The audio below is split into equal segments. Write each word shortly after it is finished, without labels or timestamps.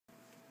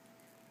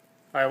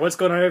Alright, what's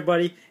going on,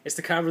 everybody? It's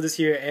the Con Brothers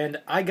here,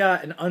 and I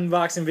got an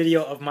unboxing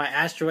video of my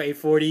Astro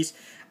A40s.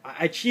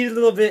 I cheated a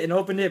little bit and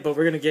opened it, but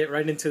we're going to get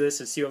right into this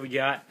and see what we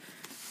got.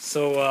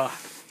 So,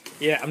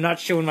 yeah, I'm not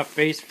showing my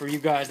face for you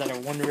guys that are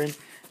wondering,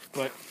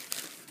 but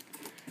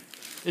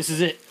this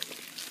is it.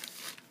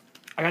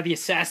 I got the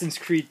Assassin's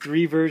Creed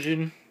 3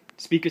 version,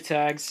 speaker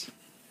tags,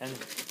 and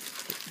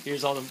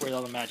here's where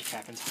all the magic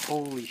happens.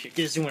 Holy shit,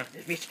 get a zoom on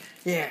it, bitch.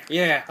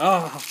 Yeah,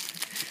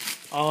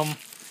 oh.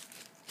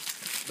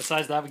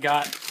 Besides that, we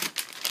got...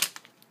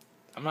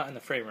 I'm not in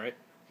the frame, right?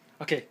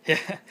 Okay,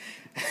 yeah.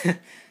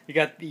 You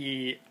got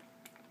the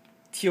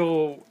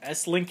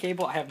TOS link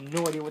cable. I have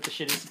no idea what the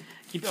shit is.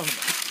 Keep it on the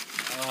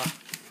back.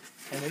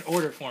 And then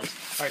order forms.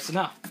 Alright, so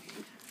now,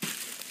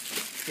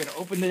 we're going to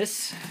open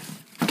this.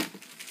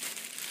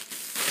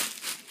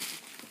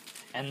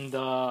 And,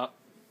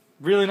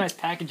 really nice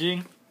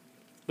packaging.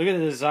 Look at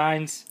the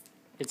designs.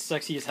 It's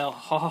sexy as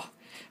hell.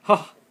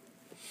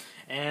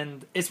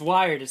 And it's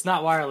wired. It's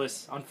not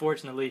wireless,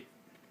 unfortunately.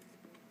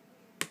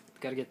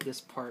 Gotta get this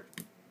part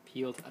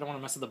peeled. I don't want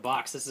to mess with the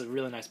box. This is a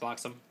really nice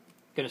box. I'm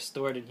gonna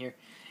store it in here.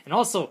 And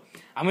also,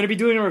 I'm gonna be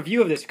doing a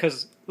review of this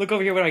because look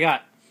over here what I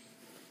got.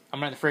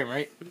 I'm not in the frame,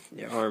 right?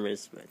 Your arm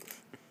is,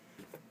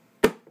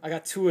 but I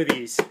got two of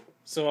these.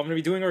 So I'm gonna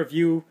be doing a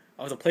review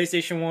of the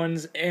PlayStation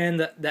ones and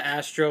the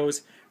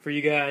Astros for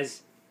you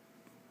guys.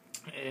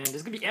 And this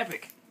is gonna be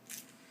epic.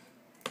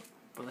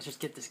 But let's just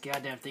get this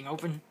goddamn thing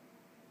open.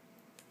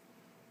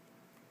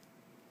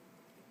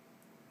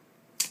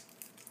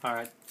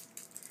 Alright.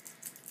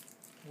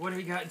 What do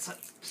we got inside?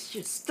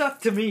 Shit stuck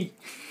to me!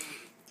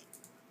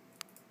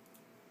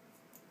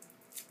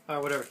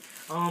 Alright, whatever.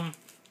 How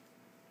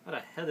the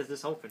hell is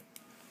this open?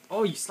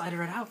 Oh, you slide it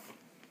right out?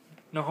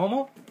 No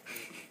homo?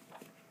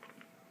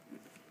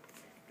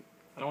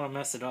 I don't want to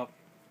mess it up.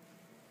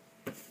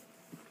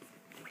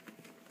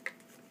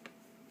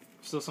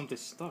 Still something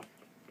stuck.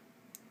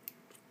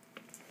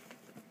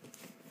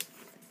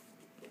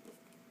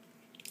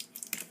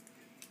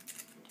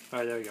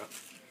 Alright, there we go.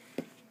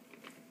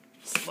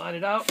 Slide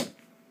it out.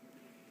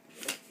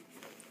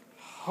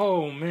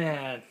 Oh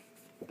man,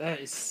 that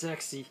is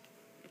sexy.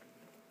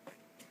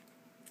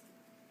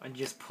 I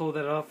just pull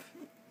that up.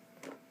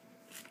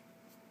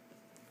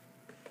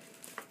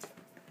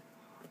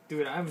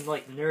 Dude, I'm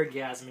like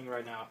nerdgasming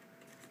right now.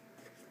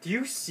 Do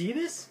you see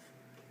this?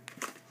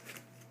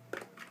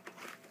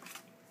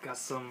 Got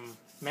some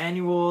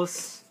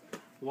manuals,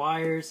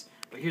 wires,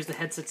 but here's the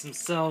headsets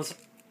themselves.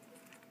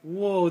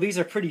 Whoa, these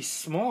are pretty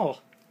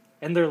small.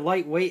 And they're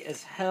lightweight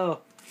as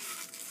hell.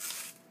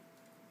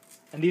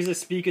 And these are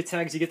speaker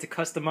tags you get to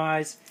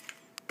customize.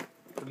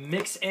 The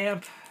mix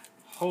amp.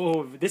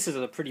 Oh, this is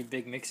a pretty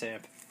big mix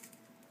amp.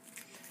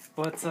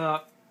 But,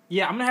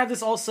 yeah, I'm going to have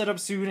this all set up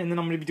soon, and then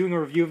I'm going to be doing a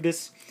review of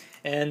this.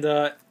 And,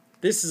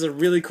 this is a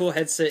really cool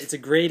headset. It's a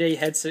grade A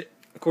headset,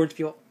 according to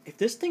people. If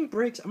this thing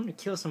breaks, I'm going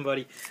to kill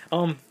somebody.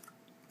 But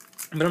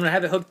I'm going to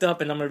have it hooked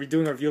up, and I'm going to be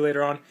doing a review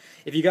later on.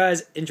 If you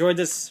guys enjoyed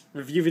this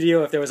review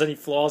video, if there was any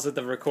flaws with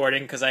the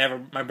recording, because I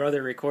have my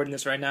brother recording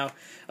this right now,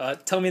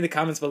 tell me in the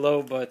comments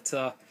below, but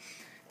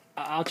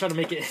I'll try to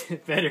make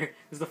it better.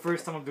 This is the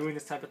first time I'm doing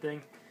this type of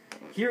thing.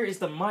 Here is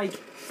the mic,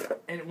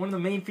 and one of the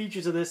main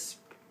features of this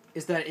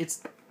is that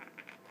it's...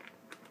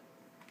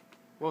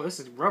 Whoa, this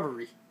is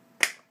rubbery.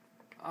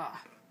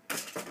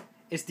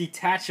 It's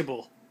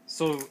detachable.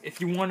 So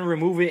if you want to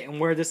remove it and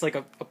wear this like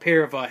a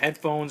pair of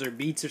headphones or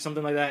Beats or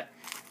something like that,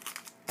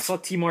 I saw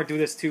T-Mart do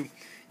this too.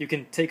 You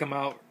can take them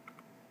out,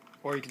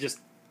 or you can just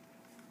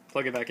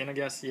plug it back in, I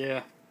guess.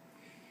 Yeah,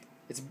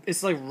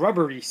 it's like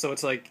rubbery, so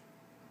it's like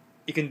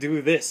you can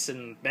do this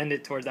and bend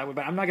it towards that way.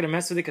 But I'm not gonna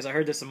mess with it because I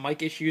heard there's some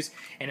mic issues,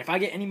 and if I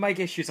get any mic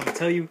issues, I'm gonna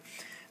tell you.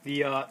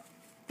 The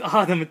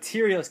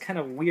material is kind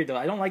of weird though.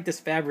 I don't like this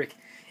fabric.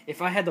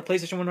 If I had the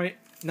PlayStation 1 right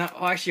now,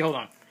 oh actually hold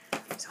on,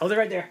 just hold it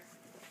right there.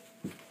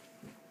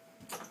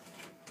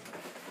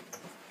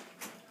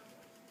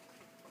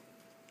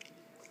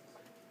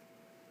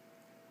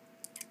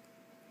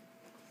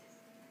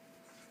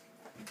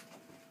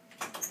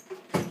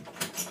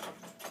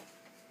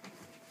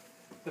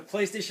 The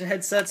PlayStation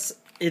headsets,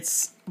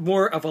 it's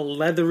more of a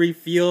leathery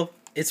feel.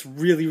 It's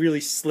really,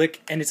 really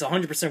slick, and it's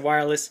 100%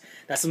 wireless.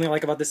 That's something I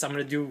like about this. I'm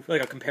going to do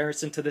like a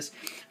comparison to this.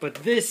 But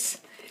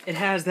this, it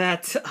has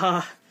that,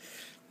 I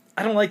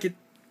don't like it.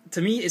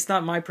 To me, it's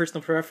not my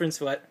personal preference,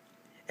 but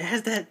it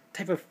has that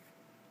type of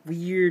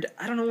weird,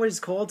 I don't know what it's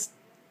called,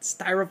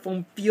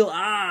 styrofoam feel.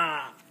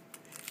 I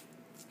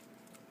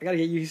got to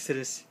get used to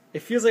this.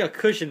 It feels like a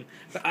cushion,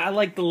 but I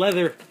like the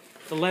leather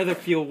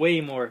feel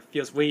way more. It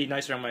feels way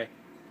nicer on my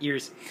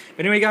ears.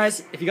 But anyway,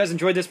 guys, if you guys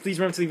enjoyed this, please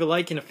remember to leave a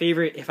like and a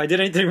favorite. If I did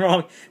anything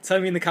wrong, tell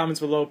me in the comments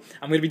below.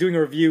 I'm going to be doing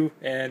a review,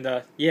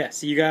 and yeah,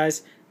 see you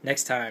guys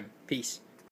next time. Peace.